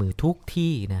ล้างมือทุก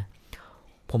ที่นะ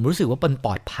ผมรู้สึกว่ามันป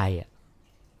ลอดภัย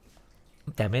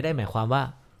แต่ไม่ได้หมายความว่า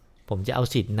ผมจะเอา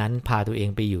สิทธินั้นพาตัวเอง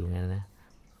ไปอยู่งั้นนะ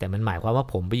แต่มันหมายความว่า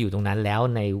ผมไปอยู่ตรงนั้นแล้ว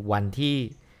ในวันที่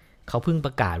เขาเพิ่งป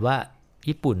ระกาศว่า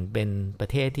ญี่ปุ่นเป็นประ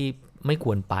เทศที่ไม่ค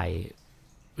วรไป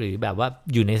หรือแบบว่า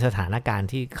อยู่ในสถานการณ์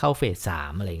ที่เข้าเฟส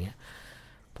 3อะไรเงี้ย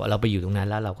พอเราไปอยู่ตรงนั้น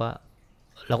แล้วเรา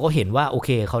ก็เห็นว่าโอเค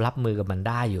เขารับมือกับมัน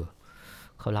ได้อยู่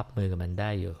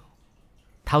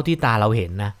เท่าที่ตาเราเห็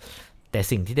นนะแต่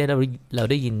สิ่งที่เรา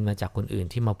ได้ยินมาจากคนอื่น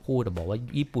ที่มาพูดบอกว่า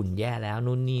ญี่ปุ่นแย่แล้ว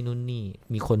นู่นนี่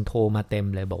มีคนโทรมาเต็ม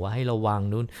เลยบอกว่าให้ระวัง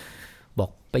นู่นบอก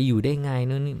ไปอยู่ได้ไง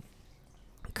นู่นนี่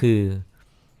คือ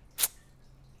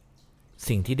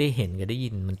สิ่งที่ได้เห็นกับได้ยิ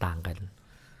นมันต่างกัน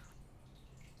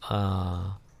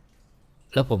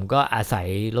แล้วผมก็อาศัย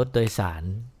รถโดยสาร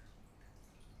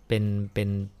เป็น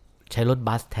ใช้รถ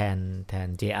บัสแทน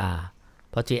JR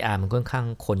เพราะ JR มันค่อนข้าง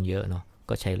คนเยอะเนาะ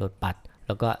ก็ใช้รถบัสแ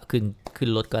ล้วก็ขึ้น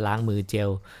รถก็ล้างมือเจล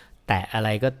แต่อะไร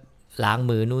ก็ล้าง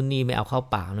มือนู่นนี่ไม่เอาเข้า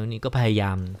ปากนู่นนี่ก็พยา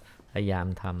ยาม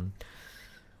ท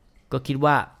ำก็คิด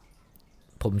ว่า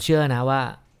ผมเชื่อนะว่า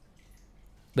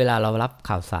เวลาเรารับ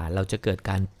ข่าวสารเราจะเกิด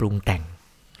การปรุงแต่ง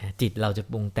จิตเราจะ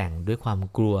ปรุงแต่งด้วยความ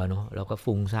กลัวเนาะเราก็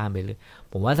ฟุ้งซ่านไปเลย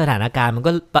ผมว่าสถานการณ์มัน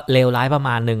ก็เลวร้ายประม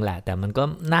าณนึงแหละแต่มันก็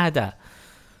น่า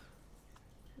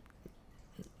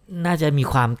จะมี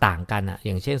ความต่างกันอ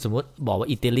ย่างเช่นสมมติบอกว่า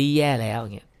อิตาลีแย่แล้ว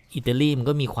เงี้ยอิตาลีมัน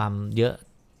ก็มีความเยอะ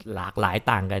หลากหลาย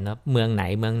ต่างกันนะเมืองไหน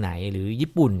หรือ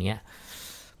ญี่ปุ่นเนี้ย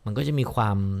มันก็จะมีควา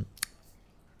ม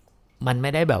มันไ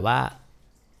ม่ได้แบบว่า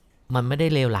มันไม่ได้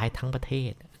เลวร้ายทั้งประเท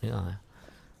ศนึกออกไหม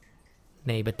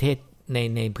ในประเทศ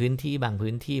ในพื้นที่บาง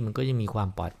พื้นที่มันก็จะมีความ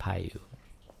ปลอดภัยอยู่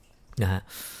นะฮะ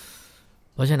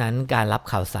เพราะฉะนั้นการรับ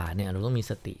ข่าวสารเนี่ยเราต้องมี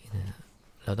สตินะ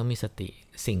เราต้องมีสติ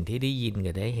สิ่งที่ได้ยิน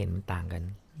กับได้เห็นมันต่าง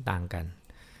กัน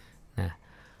นะ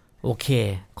โอเค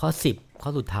ข้อ10ข้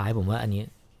อสุดท้ายผมว่าอันนี้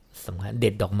สำคัญเด็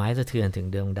ดดอกไม้สะเทือนถึง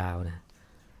ดวงดาวนะ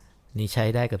นี่ใช้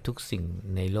ได้กับทุกสิ่ง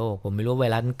ในโลกผมไม่รู้ไว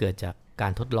รัสมันเกิดจากกา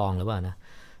รทดลองหรือเปล่านะ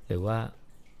หรือว่า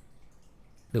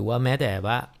หรือว่าแม้แต่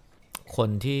ว่าคน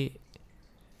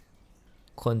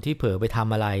ที่เผลอไปท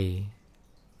ำอะไร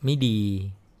ไม่ดี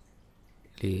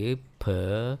หรือเผลอ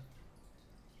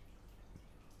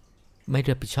ไม่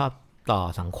รับผิดชอบต่อ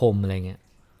สังคมอะไรเงี้ย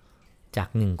จาก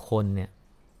1 คนเนี่ย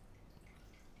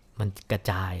มันกระ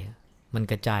จา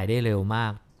ยได้เร็วมา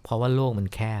กเพราะว่าโลกมัน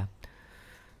แคบ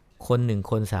คน1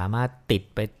 คนสามารถติด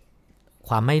ไปค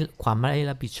วามไม่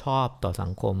รับผิดชอบต่อสั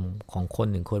งคมของคน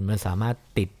1 คนมันสามารถ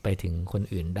ติดไปถึงคน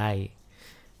อื่นไ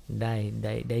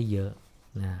ด้เยอะ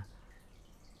นะ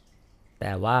แ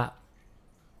ต่ว่า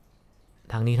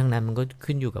ทางนี้ทั้งนั้นมันก็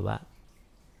ขึ้นอยู่กับว่า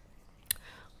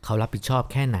เขารับผิดชอบ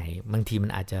แค่ไหนบางทีมั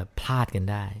นอาจจะพลาดกัน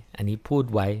ได้อันนี้พูด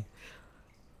ไว้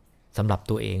สำหรับ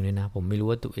ตัวเองด้วยนะผมไม่รู้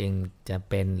ว่าตัวเองจะ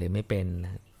เป็นหรือไม่เป็นน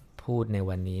ะพูดใน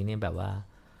วันนี้เนี่ยแบบว่า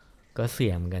ก็เสี่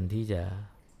ยงกันที่จะ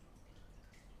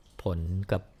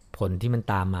ผลที่มัน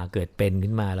ตามมาเกิดเป็น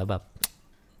ขึ้นมาแล้วแบบ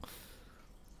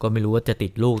ก็ไม่รู้ว่าจะติ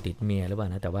ดลูกติดเมียหรือเปล่า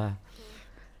นะแต่ว่า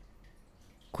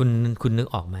คุณนึก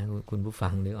ออกไหมคุณผู้ฟั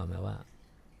งนึกออกไหมว่า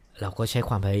เราก็ใช้ค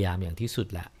วามพยายามอย่างที่สุด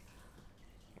แหละ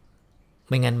ไ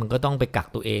ม่งั้นมันก็ต้องไปกัก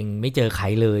ตัวเองไม่เจอใคร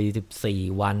เลย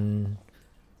14 วัน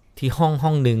ที่ห้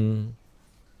องนึง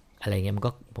อะไรเงี้ยมัน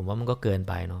ก็ผมว่ามันก็เกิน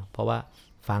ไปเนาะเพราะว่า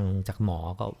ฟังจากหมอ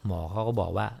เขาก็บอ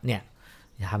กว่าเนี่ย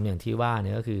ทำอย่างที่ว่าเ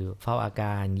นี่ยก็คือเฝ้าอาก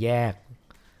ารแยก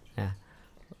นะ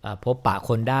พบปะค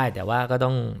นได้แต่ว่าก็ต้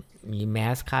องมีแม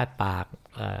สคาดปาก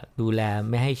ดูแล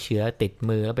ไม่ให้เชื้อติด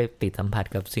มือแล้วไปติดสัมผัส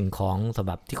กับสิ่งของสำ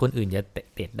หรับที่คนอื่นจะ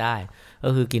ติดได้ก็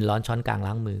คือกินร้อนช้อนกลาง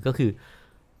ล้างมือก็คือ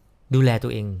ดูแลตั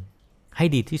วเองให้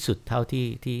ดีที่สุดเท่า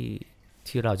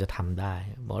ที่เราจะทำได้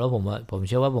บอกแล้วผมเ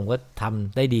ชื่อว่าผมก็ท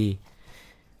ำได้ดี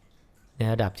ใน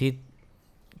ระดับที่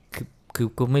คือ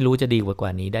ก็ไม่รู้จะดีกว่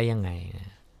านี้ได้ยังไงนะ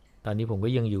ตอนนี้ผมก็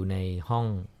ยังอยู่ในห้อง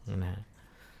นะ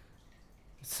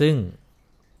ซึ่ง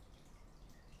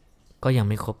ก็ยัง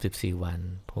ไม่ครบ14 วัน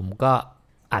ผมก็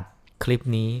อัดคลิป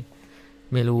นี้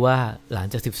ไม่รู้ว่าหลัง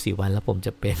จาก14 วันแล้วผมจ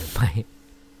ะเป็นไหม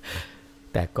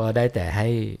แต่ก็ได้แต่ให้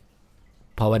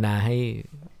ภาวนาให้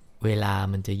เวลา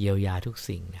มันจะเยียวยาทุก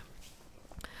สิ่งนะ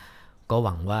ก็ห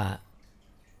วังว่า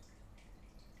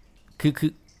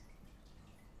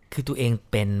คือตัวเอง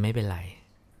เป็นไม่เป็นไร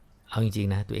เอาจริง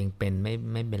ๆนะตัวเองเป็นไ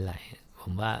ม่เป็นไรผ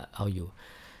มว่าเอาอยู่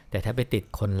แต่ถ้าไปติด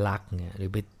คนรักเนี่ยหรือ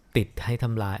ไปติดให้ท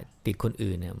ำลายติดคน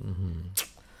อื่นเนี่ย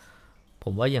ผ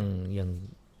มว่าอ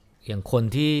ย่างคน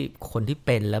ที่เ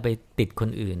ป็นแล้วไปติดคน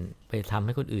อื่นไปทำใ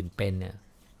ห้คนอื่นเป็นเนี่ย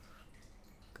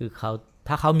คือ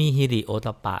ถ้าเขามีฮิริโอต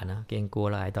ปะนะเกรงกลัว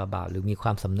ละอายต่อบาปหรือมีคว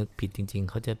ามสำนึกผิดจริงๆ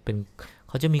เขา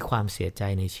จะมีความเสียใจ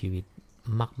ในชีวิต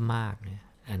มากๆเนี่ย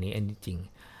อันนี้จริง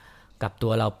กับตั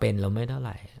วเราเป็นเราไม่เท่าไห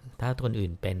ร่ถ้าคนอื่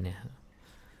นเป็นเนี่ย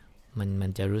มัน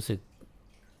จะรู้สึก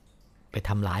ไปท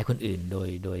ำร้ายคนอื่น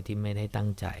โดยที่ไม่ได้ตั้ง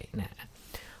ใจนะ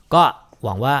ก็ห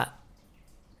วังว่า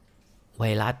ไว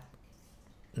รัส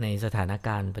ในสถานก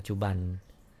ารณ์ปัจจุบัน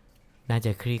น่าจ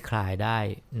ะคลี่คลายได้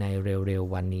ในเร็ว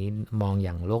ๆวันนี้มองอ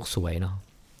ย่างโลกสวยเนาะ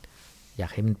อยา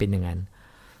กให้มันเป็นอย่างนั้น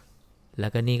แล้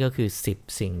วก็นี่ก็คือ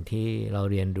10 สิ่งที่เรา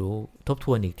เรียนรู้ทบท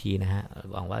วนอีกทีนะฮะ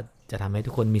หวังว่าจะทำให้ทุ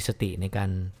กคนมีสติในก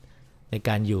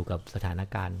ารอยู่กับสถาน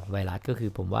การณ์ไวรัสก็คือ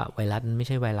ผมว่าไวรัสมันไม่ใ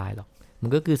ช่ไวรัสหรอกมั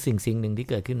นก็คือสิ่งหนึ่งที่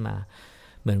เกิดขึ้นมา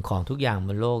เหมือนของทุกอย่างบ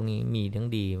นโลกนี้มีทั้ง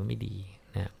ดีและไม่ดี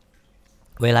นะ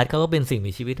ไวรัสเขาก็เป็นสิ่ง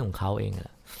มีชีวิตของเขาเองแหล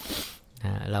ะน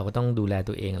ะเราก็ต้องดูแล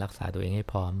ตัวเองรักษาตัวเองให้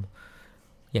พร้อม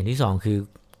อย่างที่2คือ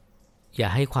อย่า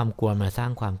ให้ความกลัวมาสร้า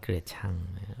งความเกลียดชัง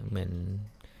เหมือน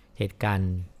เหตุการ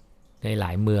ณ์ในหล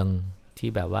ายเมืองที่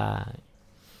แบบว่า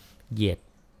เหยียด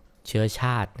เชื้อช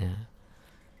าตินะ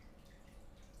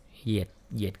เห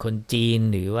ยียดคนจีน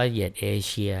หรือว่าเหยียดเอเ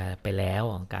ชียไปแล้ว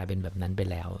กลายเป็นแบบนั้นไป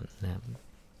แล้วนะ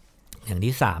อย่าง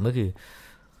ที่3ก็คือ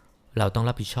เราต้อง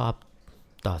รับผิดชอบ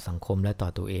ต่อสังคมและต่อ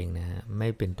ตัวเองนะไม่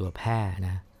เป็นตัวแพร่น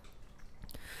ะ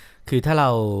คือถ้าเรา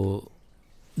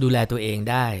ดูแลตัวเอง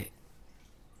ไ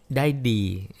ด้ดี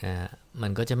มั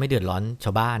นก็จะไม่เดือดร้อนช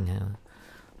าวบ้านนะ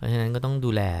เพราะฉะนั้นก็ต้อง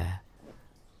ดูแล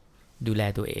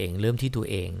ตัวเองเริ่มที่ตัว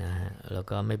เองนะฮะแล้ว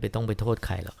ก็ไม่ไปต้องไปโทษใค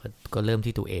รหรอกก็เริ่ม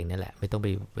ที่ตัวเองนี่แหละไม่ต้อง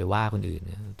ไปว่าคนอื่น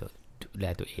นะดูแล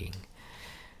ตัวเอง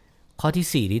ข้อ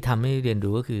ที่4ที่ทำให้เรียน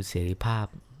รู้ก็คือเสรีภาพ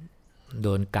โด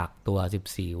นกักตัว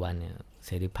14 วันเนี่ยเส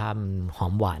รีภาพหอ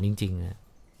มหวานจริงๆนะ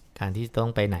การที่ต้อ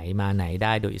งไปไหนมาไหนไ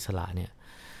ด้โดยอิสระเนี่ย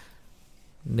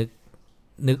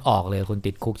นึกออกเลยคน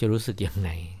ติดคุกจะรู้สึกยังไง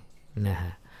นะฮ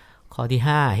ะข้อที่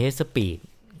5 hate speech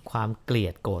ความเกลีย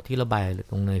ดโกรธที่ระบาย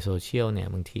ลงในโซเชียลเนี่ย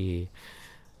บางที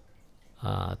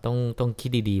ต้องคิด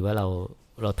ดีๆว่าเ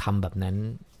ราทำแบบนั้น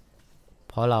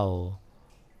เพราะ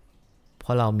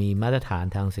เรามีมาตรฐาน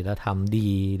ทางศีลธรรม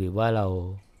ดีหรือว่าเร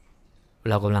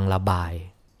ากำลังระบาย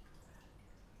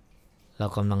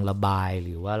ห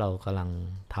รือว่าเรากำลัง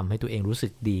ทำให้ตัวเองรู้สึ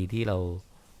กดีที่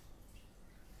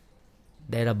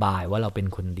ได้ระบายว่าเราเป็น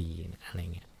คนดีอะไร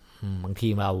เงี้ยบางที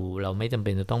เราไม่จำเ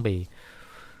ป็นจะต้อง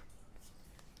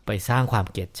ไปสร้างความ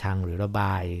เกลียดชังหรือระบ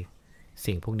าย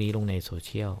สิ่งพวกนี้ลงในโซเ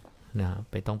ชียลนะ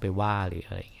ต้องไปว่าหรืออ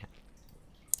ะไรเงี้ย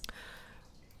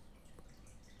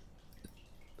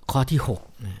ข้อที่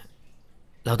6นะ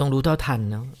เราต้องรู้เท่าทัน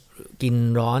นะกิน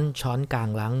ร้อนช้อนกลาง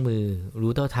ล้างมือ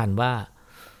รู้เท่าทันว่า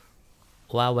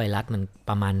ไวรัสมัน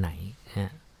ประมาณไหนน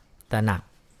ะตระหนัก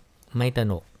ไม่ตระ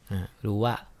หนกนะรู้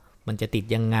ว่ามันจะติด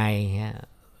ยังไงนะ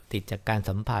ติดจากการ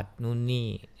สัมผัสนู่นนี่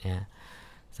นะ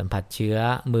สัมผัสเชื้อ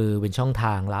มือเป็นช่องท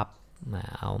างรับ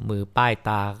เอามือป้ายต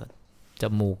าจ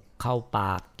มูกเข้าป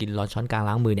ากกินร้อนช้อนกลาง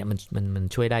ล้างมือเนี่ยมัน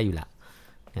ช่วยได้อยู่ละ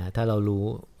นะถ้าเรา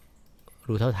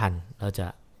รู้เท่าทันเราจะ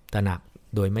ตระหนัก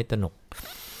โดยไม่ตระหนก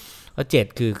ข้อ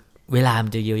7คือเวลามั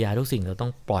นจะเยียวยาทุกสิ่งเราต้อ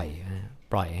งปล่อย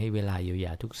ให้เวลาเยียวย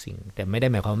าทุกสิ่งแต่ไม่ได้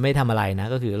หมายความว่าไม่ทำอะไรนะ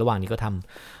ก็คือระหว่างนี้ก็ท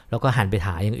ำแล้วก็หันไปห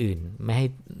าอย่างอื่นไม่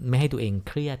ให้ตัวเอง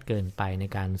เครียดเกินไปใน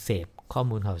การเสพข้อ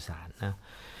มูลข่าวสารนะ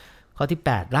ข้อที่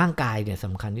8ร่างกายเนี่ยส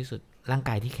ำคัญที่สุดร่าง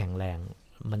กายที่แข็งแรง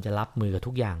มันจะรับมือกับ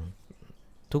ทุกอย่าง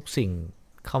ทุกสิ่ง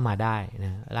เข้ามาได้น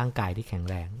ะร่างกายที่แข็ง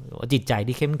แรงจิตใจ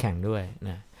ที่เข้มแข็งด้วย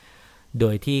นะโด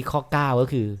ยที่ข้อ9ก็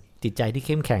คือจิตใจที่เ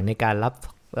ข้มแข็งในการ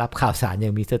รับข่าวสารอย่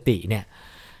างมีสติเนี่ย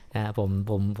นะ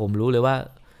ผมรู้เลยว่า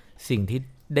สิ่งที่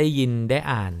ได้ยินได้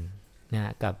อ่านน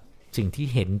ะกับสิ่งที่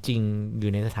เห็นจริงอ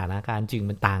ยู่ในสถานการณ์จริง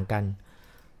มันต่างกัน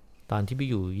ตอนที่ไป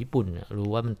อยู่ญี่ปุ่นรู้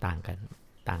ว่ามันต่างกัน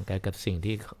กับสิ่ง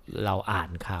ที่เราอ่าน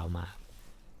ข่าวมา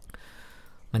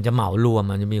มันจะเหมารวม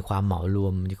มันจะมีความเหมารว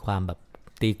มมีความแบบ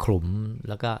ตีขลุ่ม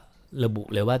แล้วก็ระบุ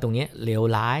เลยว่าตรงนี้เลว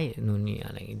ร้ายนู่นนี่อ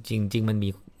ะไรจริงมัน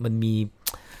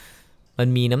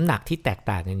มีน้ำหนักที่แตก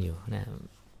ต่างกันอยู่นะ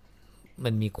มั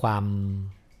นมีคว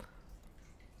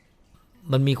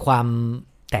าม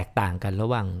แตกต่างกันระ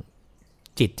หว่าง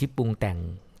จิตที่ปรุงแต่ง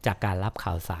จากการรับข่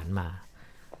าวสารมา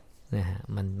นะฮะ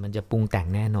มันจะปรุงแต่ง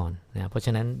แน่นอนนะเพราะฉ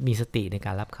ะนั้นมีสติในก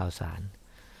ารรับข่าวสาร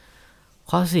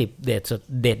ข้อ10เ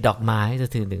ด็ดดอกไม้จะ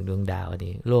ถึงดวงดาวอัน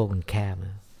นี้โลกมันแคบน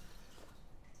ะ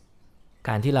ก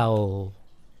ารที่เรา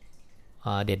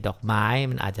เด็ดดอกไม้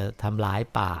มันอาจจะทำร้าย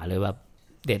ป่าหรือแบบ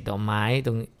เด็ดดอกไม้ต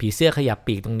รงผีเสื้อขยับ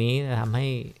ปีกตรงนี้ทำให้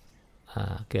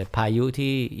เกิดพายุ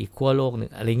ที่อีกขั้วโลกนึ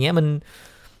งอะไรเงี้ย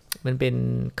มันเป็น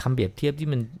คำเปรียบเทียบที่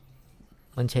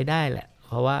มันใช้ได้แหละเ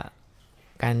พราะว่า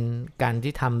การ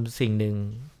ที่ทำสิ่งหนึ่ง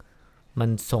มัน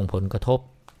ส่งผลกระทบ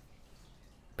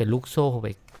เป็นลูกโซ่ไป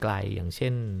ไกลอย่างเช่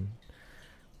น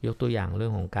ยกตัวอย่างเรื่อ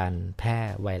งของการแพร่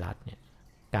ไวรัสเนี่ย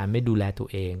การไม่ดูแลตัว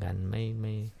เองกัน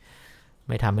ไ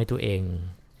ม่ทำให้ตัวเอง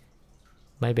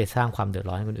ไม่ไปสร้างความเดือด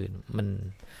ร้อนให้คนอื่นมัน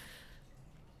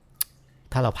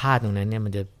ถ้าเราพลาดตรงนั้นเนี่ยมั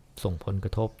นจะส่งผลกร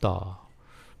ะทบต่อ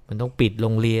มันต้องปิดโร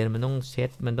งเรียนมันต้องเช็ด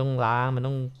มันต้องล้างมัน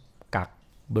ต้องกัก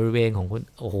บริเวณของคน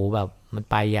โอ้โหแบบมัน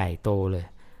ไปใหญ่โตเลย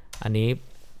อัน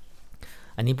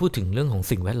นี้พูดถึงเรื่องของ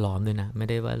สิ่งแวดล้อมด้วยนะไม่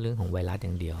ได้ว่าเรื่องของไวรัสอ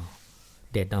ย่างเดียว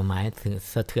เด็ดเอาไม้ถึง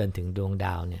สะเทือนถึงดวงด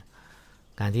าวเนี่ย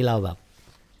การที่เราแบบ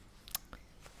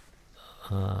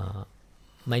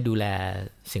ไม่ดูแล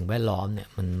สิ่งแวดล้อมเนี่ย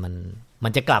มั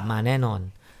นจะกลับมาแน่นอน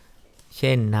เ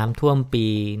ช่นน้ำท่วมปี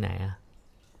ไหน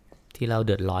ที่เราเ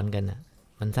ดือดร้อนกันนะ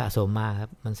มันสะสมมาครั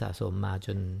บมันสะสมมาจ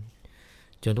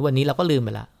นทุกวันนี้เราก็ลืมไป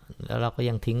ละแล้วเราก็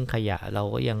ยังทิ้งขยะเรา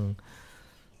ก็ยัง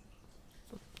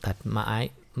ตัดไม้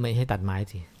ไม่ให้ตัดไม้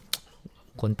สิ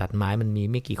คนตัดไม้มันมี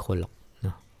ไม่กี่คนหรอกเน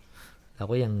าะเรา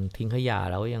ก็ยังทิ้งขยะ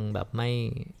เราก็ยังแบบไ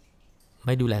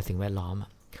ม่ดูแลสิ่งแวดล้อม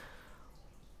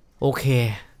โอเค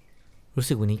รู้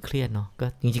สึกวันนี้เครียดเนาะก็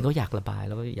จริงๆก็อยากระบายแ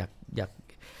ล้วก็อยา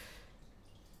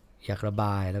กระบ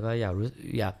ายแล้วก็อย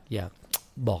าก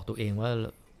บอกตัวเองว่า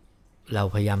เรา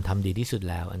พยายามทำดีที่สุด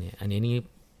แล้วอันนี้นี่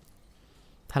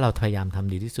ถ้าเราพยายามท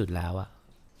ำดีที่สุดแล้วอะ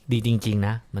ดีจริงๆน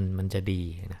ะมันจะดี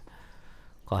นะ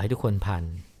ขอให้ทุกคนผ่าน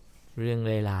เรื่อง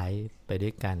ร้ายๆไปด้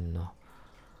วยกันเนาะ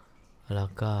แล้ว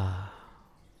ก็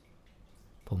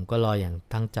ผมก็รออย่าง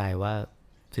ตั้งใจว่า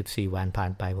14วันผ่า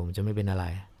นไปผมจะไม่เป็นอะไร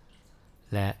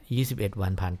และ21วั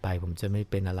นผ่านไปผมจะไม่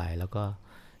เป็นอะไรแล้วก็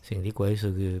สิ่งที่กลัวที่สุ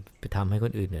ดคือไปทำให้ค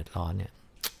นอื่นเดือดร้อนเนี่ย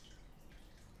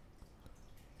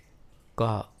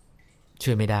ก็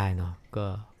ช่วยไม่ได้เนาะก็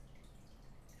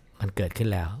มันเกิดขึ้น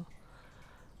แล้ว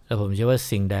แล้วผมเชื่อว่า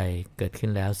สิ่งใดเกิดขึ้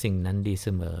นแล้วสิ่งนั้นดีเส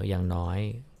มออย่างน้อย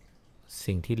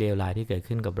สิ่งที่เลวร้ายที่เกิด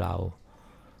ขึ้นกับเรา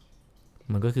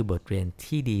มันก็คือบทเรียน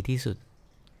ที่ดีที่สุด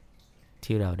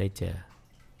ที่เราได้เจอ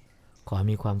ขอให้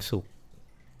มีความสุข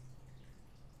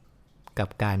กับ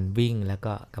การวิ่งแล้ว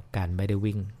ก็กับการไม่ได้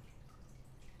วิ่ง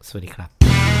สวัสดีครับ